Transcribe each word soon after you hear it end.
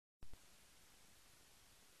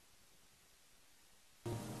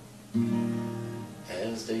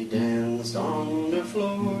they danced on the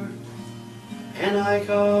floor, and I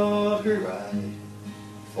caught her eye,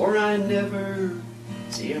 for I never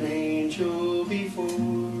see an angel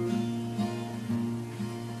before.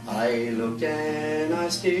 I looked and I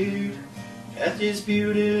stared at this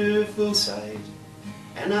beautiful sight,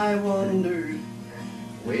 and I wondered,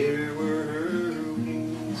 where were her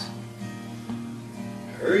wings?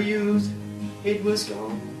 Her youth, it was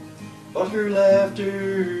gone, but her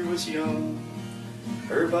laughter was young.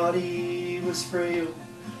 Her body was frail,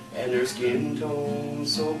 and her skin tone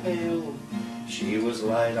so pale. She was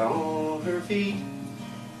light on her feet,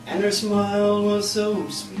 and her smile was so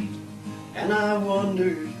sweet. And I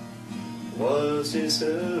wondered, was this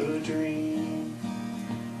a dream?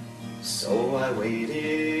 So I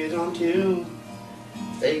waited until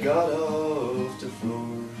they got off the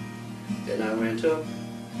floor. Then I went up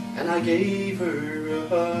and I gave her a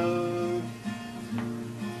hug.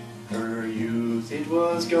 Her youth, it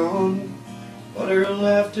was gone, but her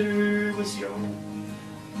laughter was young.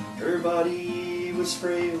 Her body was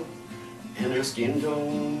frail, and her skin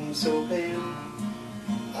tone so pale.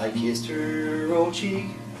 I kissed her old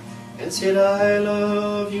cheek and said, I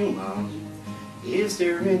love you, Mom. Is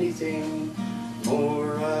there anything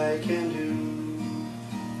more I can do?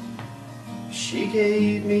 She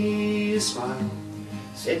gave me a smile,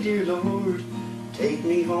 said, dear Lord, take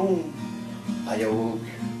me home. I awoke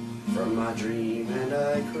from my dream and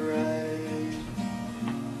I cried.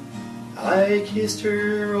 I kissed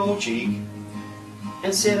her old cheek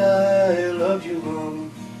and said, I love you,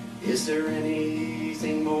 Mom. Is there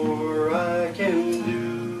anything more I can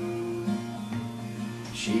do?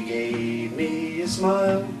 She gave me a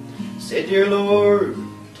smile, said, dear Lord,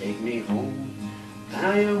 take me home.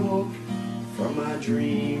 I awoke from my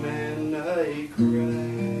dream and I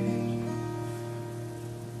cried.